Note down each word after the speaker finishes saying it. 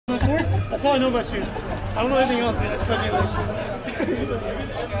That's all I know about you. I don't know anything else. I just thought you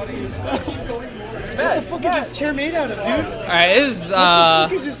What the fuck is this chair made out of, dude? Alright, this is What the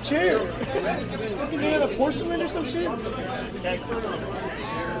fuck is this chair? Is it fucking made out of porcelain or some shit?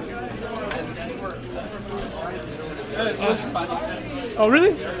 Oh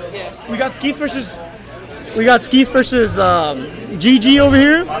really? Yeah. We got Skeith versus GG over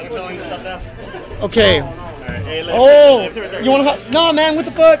here. Okay. Oh, you wanna? No, man. What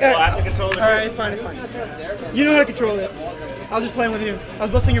the fuck? All right. I have to control this. All right, it's fine. It's fine. You know how to control it. I was just playing with you. I was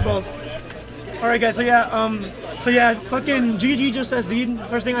busting your balls. All right, guys. So yeah, fucking GG just SD'd.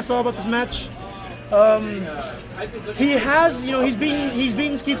 First thing I saw about this match. He has, he's beaten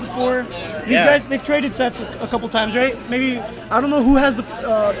Skeith before. These guys, they've traded sets a couple times, right? Maybe, I don't know who has the.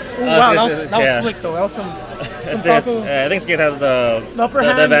 Wow, that was slick though. That was some Falco. I think Skeith has the upper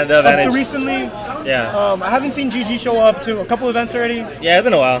hand the advantage. Up to recently. Yeah. I haven't seen GG show up to a couple events already. Yeah, it's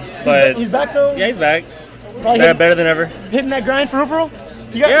been a while, but he's back though. Yeah, he's back. Probably better than ever. Hitting that grind for overall.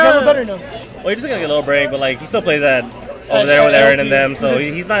 You got a little better now. Well, he just got a little break, but like he still plays that over there with Aaron and them, so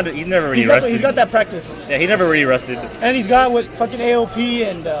he's never really rusted. He's got that practice. Yeah, he never really rusted. And he's got what fucking AOP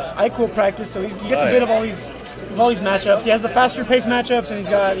and IQO practice, so he gets a bit of all these matchups. He has the faster paced matchups, and he's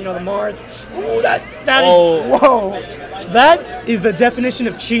got the Marth. Ooh, that is whoa. That is the definition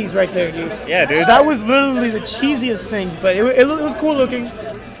of cheese right there, dude. Yeah, dude. That was literally the cheesiest thing, but it was cool looking.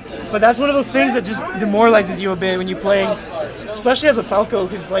 But that's one of those things that just demoralizes you a bit when you're playing, especially as a Falco,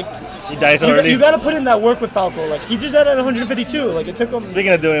 because like he dies already. You got to put in that work with Falco. Like he just had at 152. Like it took him.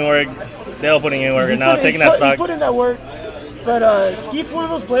 Speaking of doing work, Dale putting in work and now taking that stock. He's put in that work. But Skeith's one of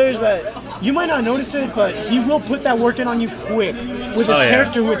those players that you might not notice it, but he will put that work in on you quick with his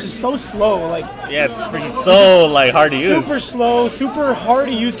character, which is so slow. Like it's so like hard to use. Super slow, super hard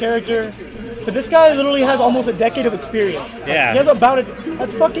to use character. But this guy literally has almost a decade of experience. Yeah. He has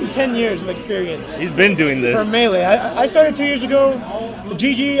that's fucking 10 years of experience. He's been doing this. For Melee. I started 2 years ago.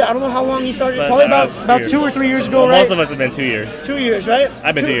 GG, I don't know how long he started. Probably about 2 or 3 years ago, right? Most of us have been 2 years. 2 years, right?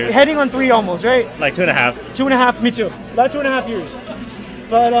 I've been 2 years. Heading on 3 almost, right? Like 2.5. 2.5, me too. About 2.5 years.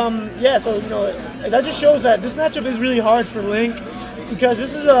 But yeah, so that just shows that this matchup is really hard for Link, because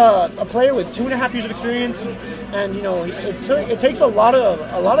this is a player with 2.5 years of experience, and it takes a lot of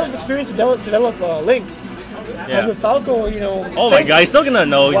experience to develop Link. Yeah. And with Falco, oh my god, he's still gonna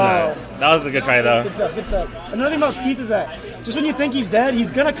know. Wow. That was a good try though. Good stuff. Another thing about Skeith is that just when you think he's dead, he's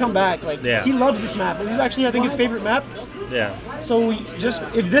gonna come back. He loves this map. This is actually, I think, his favorite map. Yeah. So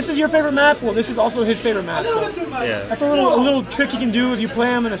if this is your favorite map, well, this is also his favorite map. So that's a little trick you can do if you play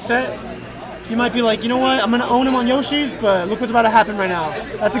him in a set. You might be like, you know what? I'm gonna own him on Yoshi's, but look what's about to happen right now.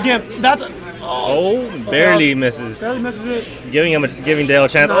 That's a gimp. Barely misses. Barely misses it. Giving Dale a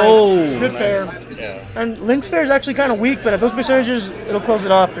chance. Nice. Oh, good fair. Yeah. And Link's fair is actually kind of weak, but at those percentages, it'll close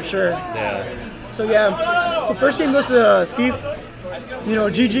it off for sure. Yeah. So yeah. So first game goes to Skeith.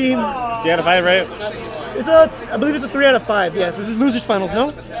 GG. 3 out of 5, right? I believe it's a 3 out of 5. Yes, this is losers finals,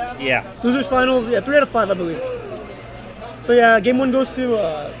 no? Yeah. Losers finals. Yeah, 3 out of 5, I believe. So yeah, game 1 goes to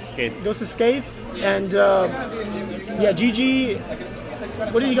Skeith. Skeith, and yeah, GG.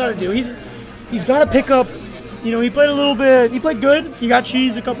 What do you got to do? He's got to pick up. He played a little bit. He played good. He got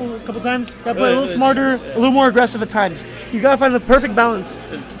cheesed a couple times. Got to play a little smarter, a little more aggressive at times. He's got to find the perfect balance.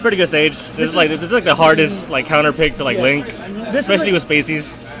 Pretty good stage. This is like the hardest counter pick to Link, especially with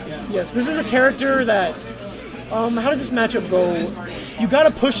Spaceys. Yes, this is a character that. How does this matchup go? You got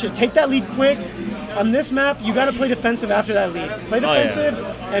to push it. Take that lead quick. On this map, you got to play defensive after that lead. Play defensive,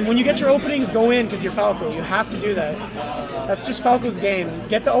 and when you get your openings, go in because you're Falco. You have to do that. That's just Falco's game.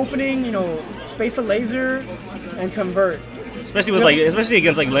 Get the opening, space a laser, and convert. Especially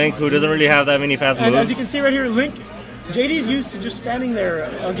against Link, who doesn't really have that many fast moves. And as you can see right here, Link, JD's used to just standing there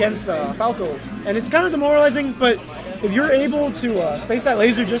against Falco, and it's kind of demoralizing. But if you're able to space that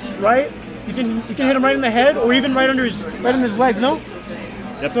laser just right, you can hit him right in the head or even right in his legs. No.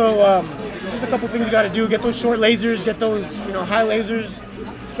 Yep. So. Just a couple things you got to do. Get those short lasers, get those high lasers,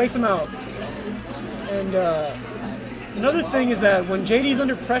 space them out. And another thing is that when JD's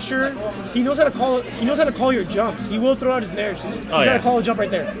under pressure, he knows how to call your jumps. He will throw out his nairs. He's got to call a jump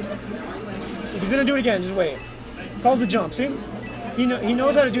right there. If he's gonna do it again, just wait. Calls the jump. See? He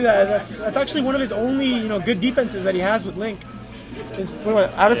knows how to do that. That's actually one of his only good defenses that he has with Link. Is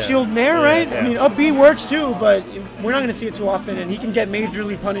out of shield nair, right? Yeah. I mean, up B works too, but we're not going to see it too often, and he can get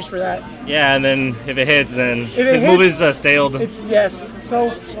majorly punished for that. Yeah, and then if it hits, then his move is staled. Yes.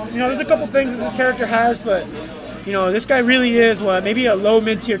 So, there's a couple things that this character has, but, this guy really is maybe a low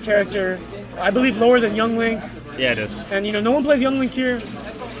mid-tier character. I believe lower than Young Link. Yeah, it is. And, no one plays Young Link here,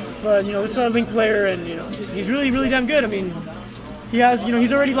 but, this is our Link player, and, he's really, really damn good. I mean, he has, you know,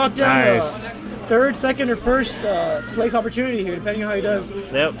 he's already locked down Nice. third, second, or first place opportunity here, depending on how he does.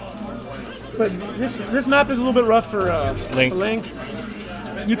 Yep. But this map is a little bit rough for Link.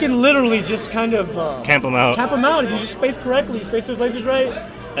 You can literally just kind of Camp him out. Camp him out if you just space correctly, space those lasers right.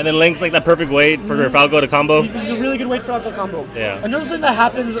 And then Link's like that perfect weight for Falco to combo. He's a really good weight for Falco combo. Yeah. Another thing that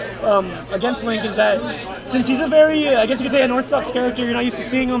happens against Link is that since he's a very, I guess you could say, unorthodox character, you're not used to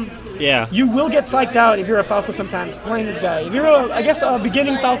seeing him. Yeah. You will get psyched out if you're a Falco sometimes playing this guy. If you're a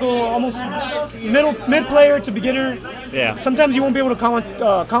beginning Falco, almost mid player to beginner. Yeah. Sometimes you won't be able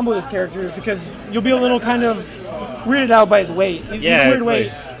to combo this character because you'll be a little kind of weirded out by his weight. He's a weird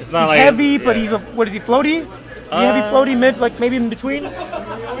weight. Like, it's not he's like heavy, but he's what is he, floaty? Is he heavy, floaty, mid, like maybe in between?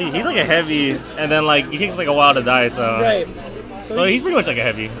 He's like a heavy, and then like he takes like a while to die. So Right. So he's pretty much like a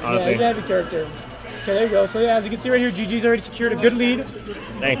heavy, honestly. Yeah, he's a heavy character. Okay, there you go. So yeah, as you can see right here, GG's already secured a good lead.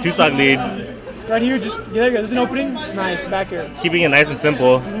 Dang, 2-stock lead. Right here, just there you go. There's an opening. Nice, back here. It's keeping it nice and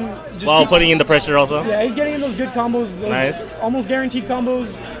simple, while putting in the pressure also. Yeah, he's getting in those good combos. Those Nice. Almost guaranteed combos.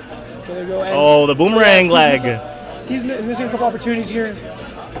 Okay, there you go. And Oh, the boomerang leg. He's missing a couple opportunities here.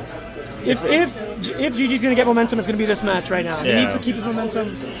 If GG's gonna get momentum, it's gonna be this match right now. He needs to keep his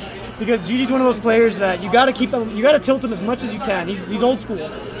momentum because GG's one of those players that you gotta keep him. You gotta tilt him as much as you can. He's old school.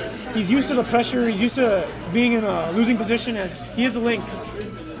 He's used to the pressure. He's used to being in a losing position as he is a Link.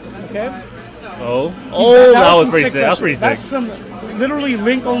 Okay. That was pretty sick. That was pretty sick. That's some literally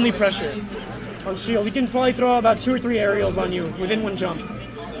Link only pressure on shield. He can probably throw about 2 or 3 aerials on you within one jump.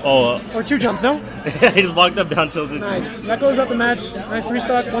 Or 2 jumps, no? He just walked up down tilted. Nice. That closes out the match. Nice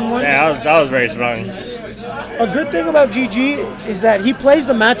 3-stock, 1-1. Yeah, that was very strong. A good thing about GG is that he plays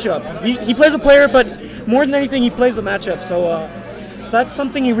the matchup. He plays a player, but more than anything, he plays the matchup. So that's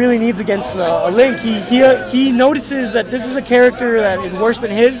something he really needs against a Link. He notices that this is a character that is worse than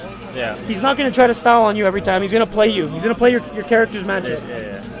his. Yeah. He's not going to try to style on you every time. He's going to play you. He's going to play your character's matchup.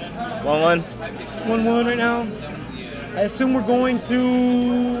 Yeah. 1-1. 1-1 right now. I assume we're going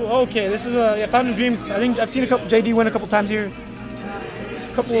to. Okay, this is Fountain of Dreams. I think I've seen JD win a couple times here.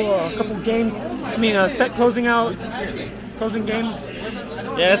 Couple game. Set closing games.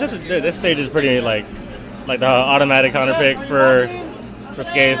 Yeah, this stage is pretty like the automatic counter pick for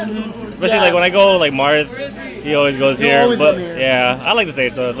Skeith. Especially like when I go like Marth, he always goes here. Always But here. yeah, I like the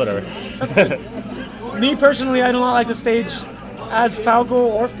stage, so it's whatever. Me personally, I do not like the stage as Falco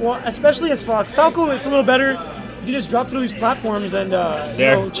or especially as Fox. Falco, it's a little better. You just drop through these platforms and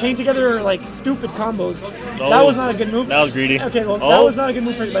chain together like stupid combos. That was not a good move. That was greedy. Okay, well that was not a good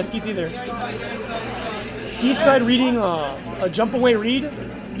move by Skeith either. Skeith tried reading a jump away read.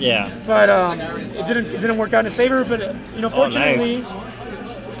 Yeah. But it didn't work out in his favor. But fortunately, Nice.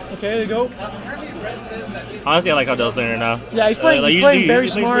 okay, there you go. Honestly, I like how Dell's playing right now. Yeah, he's playing. He's playing very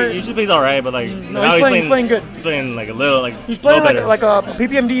smart. He usually plays alright, but like now he's playing good. He's playing like a little He's playing better. like a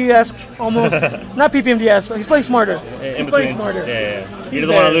PPMD-esque almost. Not PPMD-esque. He's playing smarter. In He's playing between. smarter. Yeah. He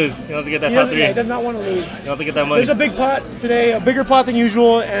doesn't want to lose. He wants to get that top 3. Yeah, he does not want to lose. He wants to get that money. There's a big pot today, a bigger pot than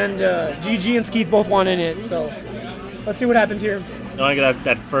usual, and GG and Skeith both want in it. So let's see what happens here. You want to get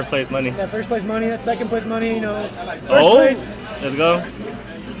that first place money. That first place money, that second place money, first Oh, place. let's go.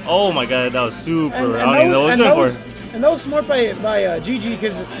 Oh my god, that was super. And I don't even know what that it was was, going for. and that was smart by GG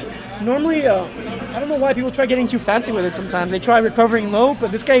because normally, I don't know why people try getting too fancy with it sometimes. They try recovering low,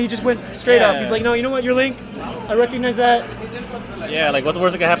 but this guy, he just went straight up. He's like, no, you know what, you're Link. I recognize that. Yeah, like what's the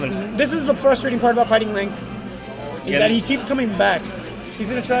worst that can happen? This is the frustrating part about fighting Link, is that he keeps coming back. He's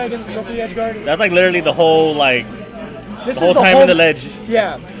going to try again to go for the edge guard. That's like literally the whole like This the whole time in the ledge.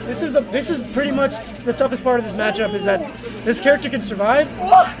 Yeah, this is pretty much the toughest part of this matchup is that this character can survive,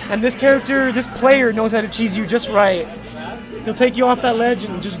 and this player knows how to cheese you just right. He'll take you off that ledge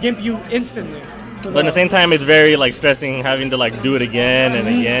and just gimp you instantly. But at the same time, it's very like stressing having to like do it again and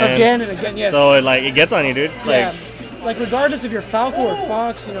again. Again and again, yes. So it gets on you, dude. Yeah. Like regardless if you're Falco or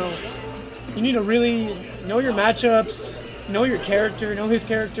Fox, you need to really know your matchups, know your character, know his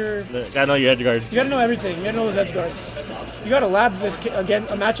character. Gotta know your edge guards. You gotta know everything. You gotta know his edge guards. You gotta lab this a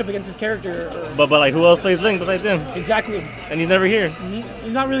matchup against his character. But like who else plays Link besides him? Exactly. And he's never here.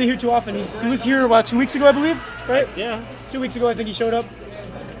 He's not really here too often. He was here about 2 weeks ago, I believe, right? Yeah. 2 weeks ago, I think he showed up.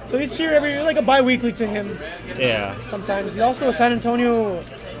 So he's here like a bi-weekly to him. Yeah. Sometimes. He's also a San Antonio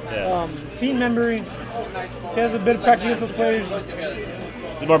scene member. He has a bit of practice against those players.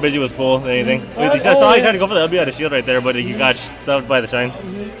 He's more busy with school than anything. He tried to go for the LB out of shield right there, but he got stuffed by the shine.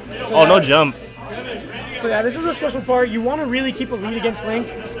 So no jump. So yeah, this is the stressful part. You want to really keep a lead against Link,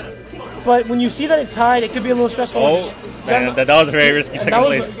 but when you see that it's tied, it could be a little stressful. Oh, man, that was a very risky second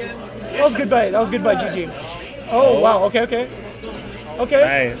place. That was good by GG. Oh wow, okay.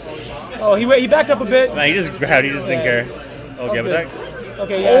 Nice. Oh, he backed up a bit. Man, he just grabbed. He just didn't care. Oh, gap attack.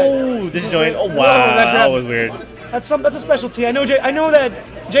 Okay, yeah. Oh, disjoint. Oh, wow. That was weird. That's a specialty. I know that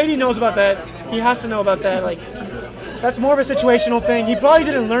JD knows about that. He has to know about that. Like, that's more of a situational thing. He probably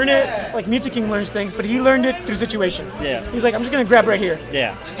didn't learn it like Mewtwo King learns things, but he learned it through situations. Yeah. He's like, I'm just gonna grab right here.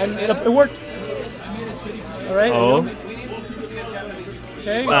 Yeah. And it worked. All right. Oh.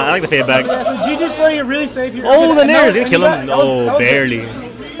 Okay. I like the fade back. Yeah, so GG's playing it really safe here. Oh, the nair is gonna kill him. No, barely.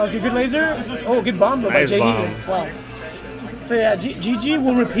 That was good. Good laser. Oh, good bomb though by JD. Wow. So yeah, GG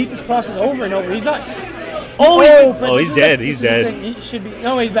will repeat this process over and over. He's not. Oh, he's dead. He's dead. He should be.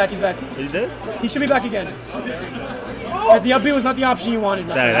 No, he's back. He's back. He's dead? He should be back again. But the up B was not the option you wanted.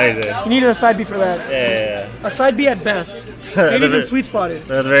 Nah, he's dead. You needed a side B for that. Yeah. A side B at best. Maybe even sweet spotted.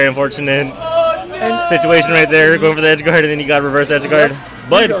 That's very unfortunate situation right there. Going for the edge guard and then you got reverse edge guard.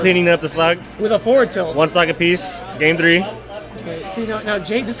 But cleaning up the slog. With a forward tilt. One stock apiece. Game 3. Okay. See now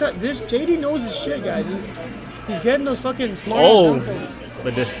this JD knows his shit, guys. He's getting those fucking small down tilts.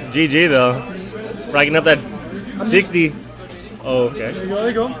 But the GG though. Racking up that 60. Oh, okay. There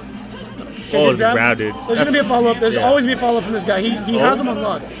you go. Oh, it's a grab, dude. There's gonna be a follow-up. There's always be a follow-up from this guy. He has him on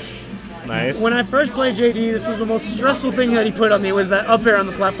lock. Nice. When I first played JD, this was the most stressful thing that he put on me was that up air on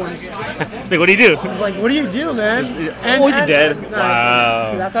the platforms. Like, what do you do? I was like, what do you do, man? He's dead. Nice.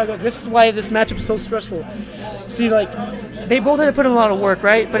 Wow. See, that's how it goes. This is why this matchup is so stressful. See, like, they both had to put in a lot of work,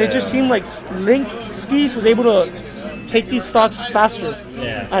 right? But it just seemed like Skeith was able to take these stocks faster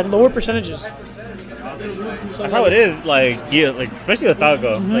at lower percentages. So that's how it is, like especially with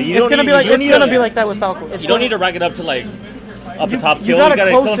Falco. Like, it's gonna be like that with Falco. You don't need to rack it up to like up the top kill. You gotta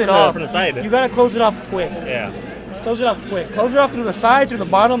close it off from the side. You gotta close it off quick. Yeah. Close it off quick. Close it off through the side, through the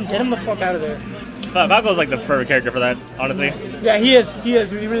bottom. Get him the fuck out of there. Falco's like the perfect character for that, honestly. Yeah, he is. He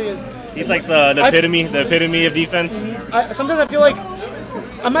really is. He's like the epitome of defense. Sometimes I feel like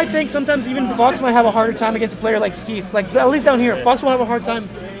I might think sometimes even Fox might have a harder time against a player like Skeith. Like at least down here, Fox will have a hard time.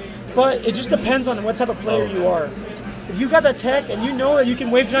 But it just depends on what type of player you are. If you got that tech and you know that you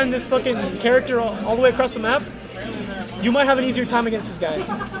can wave shine this fucking character all the way across the map, you might have an easier time against this guy.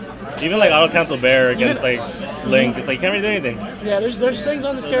 Even like auto cancel bear against like Link, it's like you can't really do anything. Yeah, there's things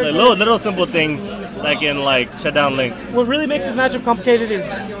on this character. Like little simple things like in like shut down Link. What really makes this matchup complicated is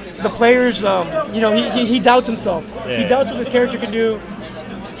the players. He doubts himself. Yeah. He doubts what this character can do.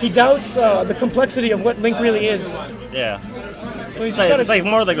 He doubts the complexity of what Link really is. Yeah. It's like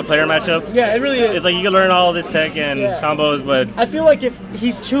more like a player matchup. Yeah, it really is. It's like you can learn all this tech and combos, but I feel like if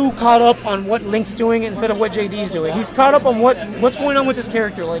he's too caught up on what Link's doing instead of what JD's doing, he's caught up on what's going on with this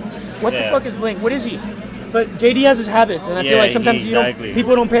character. Like, what the fuck is Link? What is he? But JD has his habits, and I feel like sometimes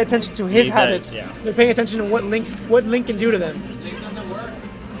people don't pay attention to his habits. They're paying attention to what Link can do to them.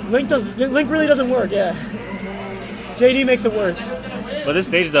 Link really doesn't work. Yeah. JD makes it work. But this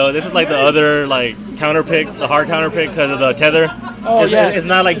stage though, this is like the other like counter pick, the hard counter pick because of the tether. Oh yeah, it's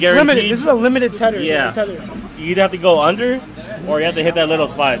not like guaranteed. Limited. This is a limited tether. Yeah, you either have to go under, or you have to hit that little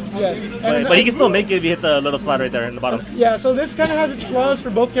spot. Yes, but he can still make it if you hit the little spot right there in the bottom. Yeah, so this kind of has its flaws for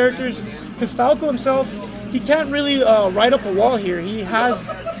both characters because Falco himself, he can't really ride up a wall here. He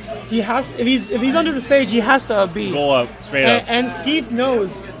has if he's under the stage, he has to go up straight up. And Skeith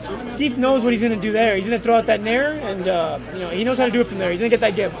knows what he's gonna do there. He's gonna throw out that nair, and he knows how to do it from there. He's gonna get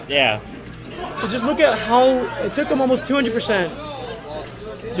that gib. Yeah. So just look at how it took him almost 200%.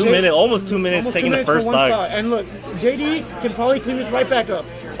 Almost 2 minutes taking the first stock. And look, JD can probably clean this right back up.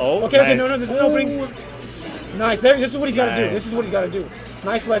 Oh, okay, nice. Okay, no, this is opening. Nice. There. This is what he's got to do. This is what he's got to do.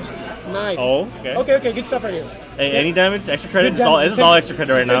 Nice ledge. Nice. Oh, okay. Okay. Good stuff right here. Hey, any damage? Extra credit? This is all extra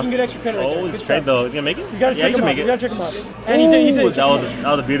credit right now. Taking good extra credit. Oh, it's straight though. He's gonna make it. You gotta check him out. You gotta check him out. And he did. That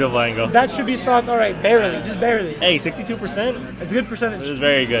was a beautiful angle. That should be stock. All right, barely, just barely. Hey, 62%. It's a good percentage. It was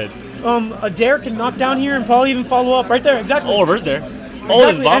very good. A dare can knock down here and probably even follow up right there. Exactly. Oh, reverse there. Exactly. Oh,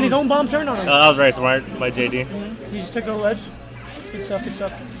 his bomb. And his own bomb turned on him. That was very smart by JD. He just took the ledge. Good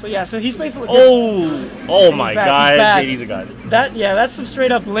stuff. So yeah, so he's basically. Oh my God! JD's a god. That's some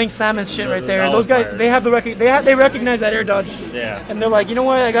straight up Link Samus shit right there. Those guys, they have they recognize that air dodge. Yeah. And they're like, you know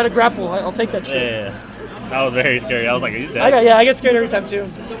what? I got to grapple. I'll take that shit. Yeah. That was very scary. I was like, he's dead. I get scared every time too.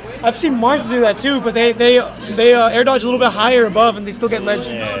 I've seen Mars do that too, but they air dodge a little bit higher above, and they still get ledge.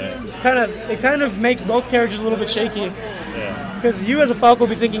 Yeah. It kind of makes both characters a little bit shaky. Yeah. Because you as a Falco will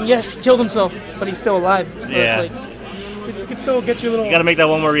be thinking, yes, he killed himself, but he's still alive. So it's like. It can still get you a little. You gotta make that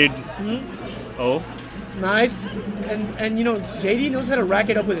one more read. Oh. Nice. And JD knows how to rack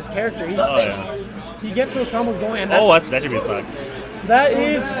it up with his character. He gets those combos going. And that should be a stock. That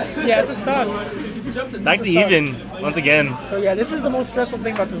is, it's a stock. Back to even once again. So yeah, this is the most stressful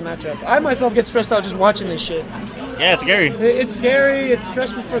thing about this matchup. I myself get stressed out just watching this shit. Yeah, it's scary. It's scary. It's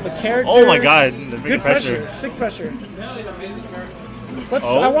stressful for the character. Oh my god, the freaking Good pressure. Sick pressure.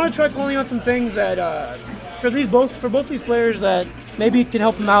 I want to try calling out some things that for both these players that maybe can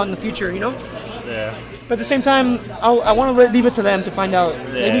help them out in the future. You know. Yeah. But at the same time, I want to leave it to them to find out.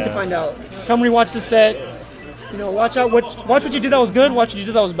 Yeah. They need to find out. Come rewatch the set. You know, watch what you did that was good. Watch what you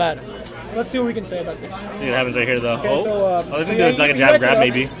did that was bad. Let's see what we can say about this. See what happens right here, though. Okay, so, this is gonna do like a jab grab,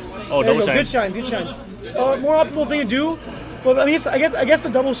 maybe. Oh, double shine. Good shines. More optimal thing to do. Well, I guess the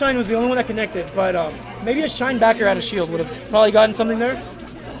double shine was the only one that connected, but maybe a shine backer out of shield would have probably gotten something there.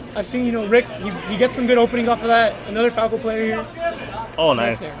 I've seen, Rick, he gets some good openings off of that. Another Falco player here. Oh,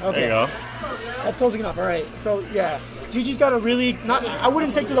 nice. Okay. There you go. That's closing enough. All right. So yeah, GG's got a really I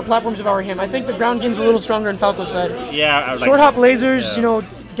wouldn't take to the platforms if I were him. I think the ground game's a little stronger in Falco's side. Yeah. Short hop lasers. Yeah.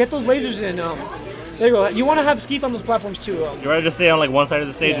 Get those lasers in. There you go. You want to have Skeith on those platforms too. You rather just stay on like one side of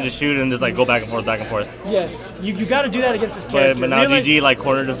the stage and just shoot and just like go back and forth, back and forth. Yes, you got to do that against his character. But now GG like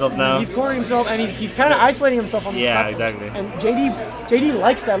cornered himself now. He's cornering himself and he's kind of isolating himself on this platform. Exactly. And JD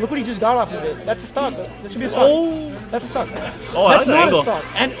likes that. Look what he just got off of it. That's a stock. That should be a stock. Oh, that's a stock. Oh, that's not angle. a stock.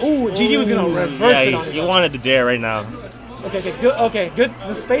 And GG was gonna reverse it on him. He wanted the dare right now. Okay, good. Okay, good.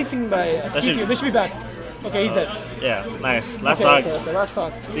 The spacing by Skeith. This should be back. Okay, he's dead. Yeah, nice. Last talk. Okay, last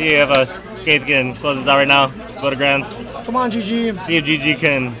talk. See if Skeith can close this out right now. Go to Grands. Come on, GG. See if GG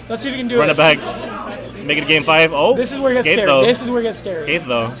can. Let's see if he can do run it back. Make it a game 5. Oh, this is where he gets scared. Though. This is where he gets scared. Skeith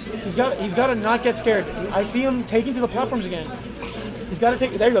though. He's got to not get scared. I see him taking to the platforms again. He's got to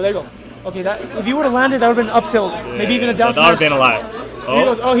take. There you go. Okay, that if he would have landed, that would have been up tilt. Maybe even a down smash. That would have been a lot. Oh. He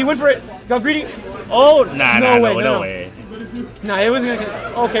goes. Oh, he went for it. Got greedy. Oh, no way. Nah, it wasn't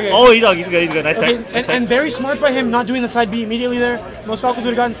gonna. Okay. Oh, he's good. Nice tech. And very smart by him not doing the side B immediately there. Most Falcons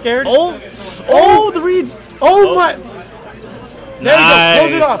would have gotten scared. Oh, the reads. Oh my. There you go.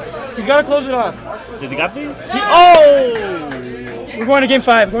 Close it off. He's got to close it off. Did he got these? We're going to game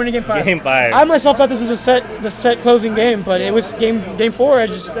 5. Game 5. I myself thought this was the set closing game, but it was game 4. I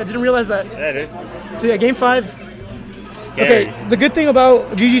didn't realize that. Yeah, dude. So yeah, game 5. Scary. Okay, the good thing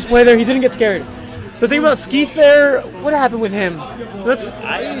about GG's play there, he didn't get scared. The thing about Skeith there, what happened with him?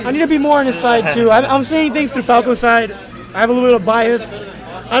 I need to be more on his side too. I'm saying things through Falco's side. I have a little bit of bias.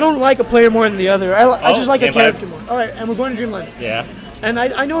 I don't like a player more than the other. I just like a character more. All right, and we're going to Dreamland. Yeah. And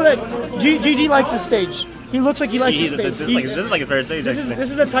I know that GG likes his stage. He looks like he likes his stage. This is like his favorite stage. This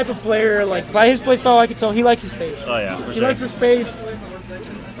is a type of player, like by his play style, I can tell he likes his stage. Oh yeah, for sure. He likes the space.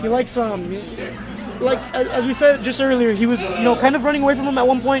 He likes like as we said just earlier, he was kind of running away from him at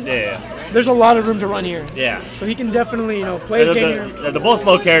one point. Yeah. There's a lot of room to run here. Yeah. So he can definitely play his game here. They're both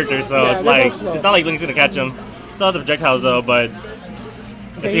slow characters, so it's not like Link's gonna catch him. Still has the projectiles though, but.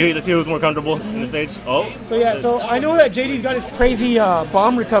 Let's see who's more comfortable in the stage. Oh. So I know that JD's got his crazy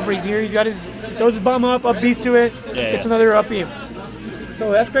bomb recoveries here. He's got throws his bomb up beast to it, gets another up beam.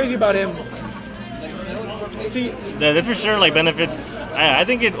 So that's crazy about him. See, that's for sure benefits. I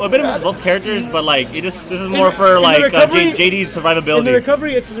think it benefits both characters, but this is more for JD's survivability. In the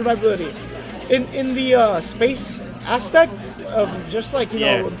recovery, it's the survivability. In the space aspect of just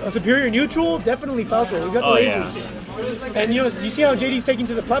a superior neutral, definitely Falco. He's got the lasers. Yeah. And you see how JD's taking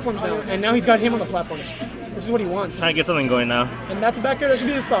to the platforms now, and now he's got him on the platforms. This is what he wants. Trying to get something going now. And that's a back air. That should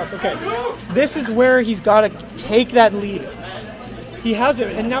be the stock. Okay. This is where he's got to take that lead. He has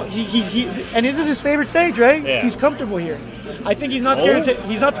it, and now and this is his favorite stage, right? Yeah. He's comfortable here. I think he's not scared.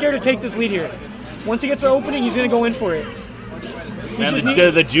 He's not scared to take this lead here. Once he gets the opening, he's gonna go in for it. Man,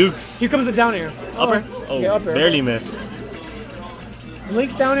 the jukes. Here comes the down air. Up air. Up air. Barely missed.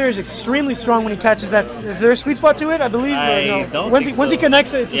 Link's down air is extremely strong when he catches that. Is there a sweet spot to it? I believe. I don't once think he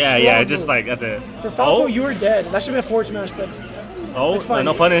connects it, it's just that's it. For Falco, you were dead. That should have been a forward smash, but it's fine.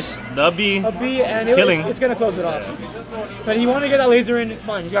 No punish. The up B. And it's gonna close it off. But he wanted to get that laser in. It's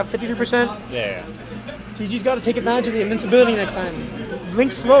fine. He's got 53%. Yeah. GG's got to take advantage of the invincibility next time.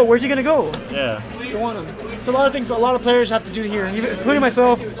 Link's slow. Where's he gonna go? Yeah. Go on him. It's a lot of things a lot of players have to do here, including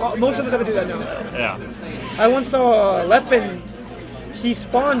myself. Most of us have to do that now. Yeah. I once saw Leffen. He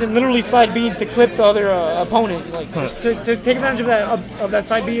spawned and literally side B to clip the other opponent, just to take advantage of that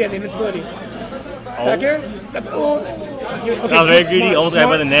side B and the invincibility. Back air. That's very greedy. Almost got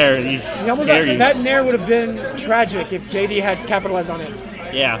by the nair. He's scary. That nair would have been tragic if JD had capitalized on it.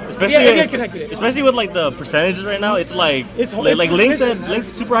 Yeah, especially with the percentages right now. It's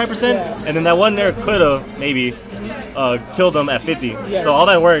Link's super high percent, and then that one nair could have maybe killed them at 50. Yes. So all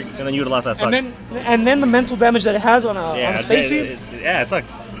that work, and then you would have lost that stock. And then the mental damage that it has on a spacey. It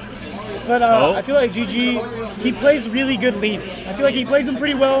sucks. But I feel like GG, he plays really good leads. I feel like he plays them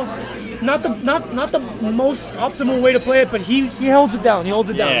pretty well. Not the most optimal way to play it, but he holds it down. He holds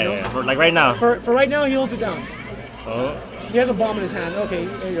it down. Yeah. For right now. For right now, he holds it down. Oh. He has a bomb in his hand. Okay,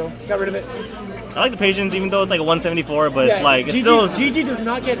 there you go. Got rid of it. I like the patience, even though it's like a 174, but yeah, it's like it's GG, still. GG does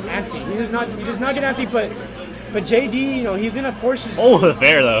not get antsy. He does not get antsy, but JD, you know, he's gonna force his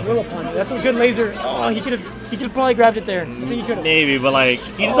fair though. will upon it. That's a good laser. Oh, he could have probably grabbed it there. I think he could have. Maybe, but like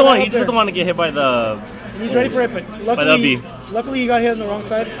he just doesn't want to get hit by the. And he's ready for it, but luckily he got hit on the wrong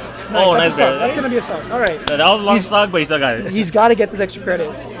side. Nice, oh, nice. That's gonna be a stock. All right. That was a long stock, but he still got it. He's got to get this extra credit.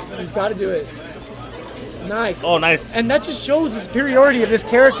 He's got to do it. Nice. Oh, nice. And that just shows the superiority of this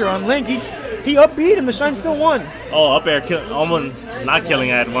character on Link. He upbeat him. The Shine still won. Oh, up air, almost not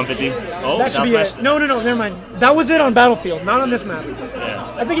killing at 150. Oh, that should be it. No, never mind. That was it on Battlefield, not on this map.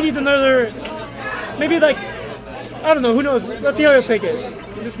 Yeah. I think he needs another, maybe like, I don't know, who knows. Let's see how he'll take it.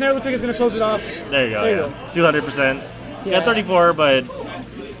 This snare looks like it's going to close it off. There you go. 200%. Yeah. Got 34, but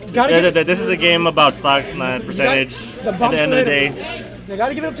this is a game about stocks, not percentage. At the end of the day. They got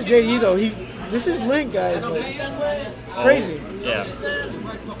to give it up to JD, though. This is Link, guys. Like, it's crazy. Yeah.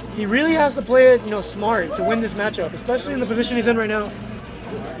 He really has to play it, you know, smart to win this matchup, especially in the position he's in right now.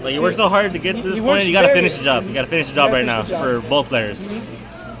 Like, you work so hard to get to this point, you got to finish the job. You got to finish the job right now for both players.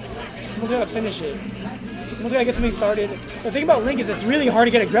 Someone's got to finish it. Someone's got to get something started. The thing about Link is it's really hard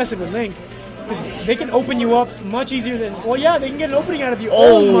to get aggressive with Link because they can open you up much easier than, well, yeah, they can get an opening out of you.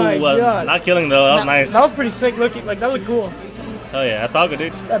 Oh my God. Not killing, though. That was nice. That was pretty sick looking. Like, that looked cool. Oh, yeah. That's Falco,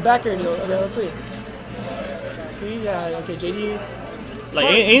 dude. That back air deal. Okay, let's see. Yeah, okay, JD. Like,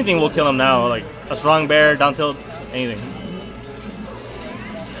 anything will kill him now. Like, a strong bear, down tilt, anything.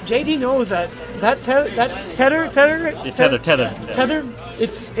 JD knows that tether,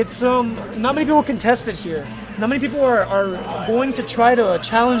 it's not many people contest it here. Not many people are going to try to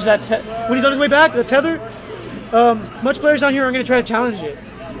challenge that when he's on his way back, the tether. Much players down here are going to try to challenge it.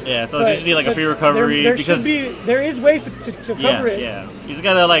 Yeah, so it's usually like a free recovery there is ways to cover it. Yeah, you just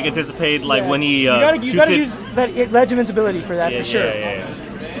gotta like anticipate like when he you gotta use that ledge invincibility for that for sure.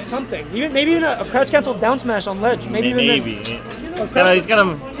 Yeah. Something, maybe even a crouch cancel down smash on ledge. Maybe. He's gotta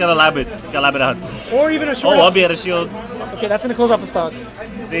lab it. He's gotta lab it out. Or even a short. Oh, I'll be at a shield. Okay, that's gonna close off the stock.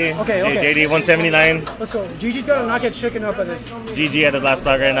 See. Okay. JD 179. Let's go. GG's gotta not get shaken up at this. GG at his last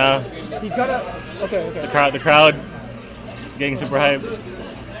stock right now. He's gotta. Okay. The crowd getting super hype.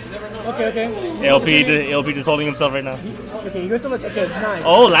 Okay. ALP just holding himself right now. Okay, you go to ledge. Okay, nice.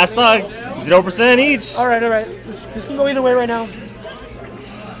 Oh, last stock. 0% each. All right. This can go either way right now.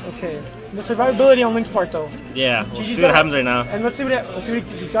 Okay. The survivability on Link's part, though. Yeah. We'll see what happens right now. And let's see what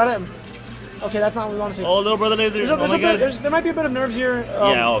he's got it. Okay, that's not what we want to see. Oh, little brother laser. There might be a bit of nerves here.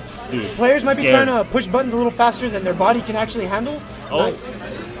 Dude. Players might be trying to push buttons a little faster than their body can actually handle. Nice.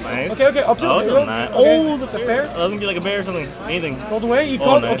 Okay. Up to the fair. That doesn't be like a bear or something. Anything. Rolled away. He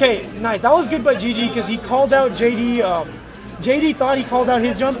called. Nice. Okay, nice. That was good by GG because he called out JD. JD thought he called out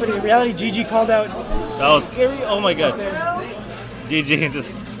his jump, but in reality, GG called out. That was scary. Oh my God. GG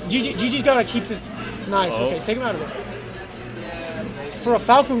just. GG's gotta keep this. Nice. Okay, take him out of it. For a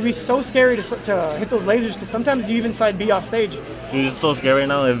Falco, it would be so scary to hit those lasers because sometimes you even side B off stage. Dude, this is so scary right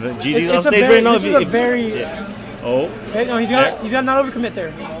now. If GG's on stage right now, this is a very. Yeah. Oh. Okay, no, he's got not overcommit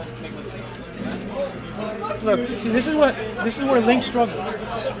there. Look, see, this is where Link struggled.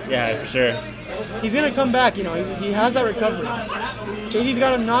 Yeah, for sure. He's gonna come back. You know, he has that recovery. JD's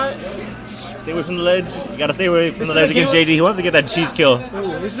gotta not. Stay away from the ledge. You gotta stay away from the ledge against JD. He wants to get that cheese kill.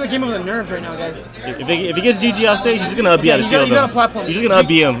 Ooh, this is a game of the nerves right now, guys. If he gets GG off stage, he's just gonna be out of shield. He's got a platform. He's just gonna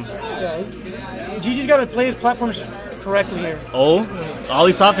up-B him. Yeah, GG's gotta play his platforms correctly here. Oh, all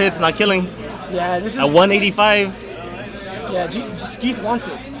these top hits, not killing. Yeah, this is at 185. Yeah, Skeith wants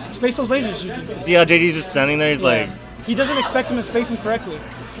it. Space those lasers, GG. See how JD's just standing there? He's like. He doesn't expect him to space him correctly.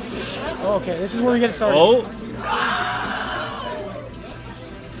 Oh, okay, this is where we get started. Oh.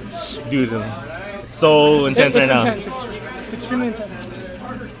 Dude, it's so intense right now. It's extremely intense.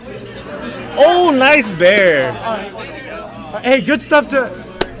 Oh, nice bear. Hey, good stuff to.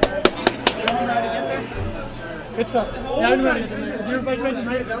 Good stuff. Yeah, I'm ready. Did you everybody train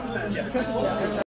tonight?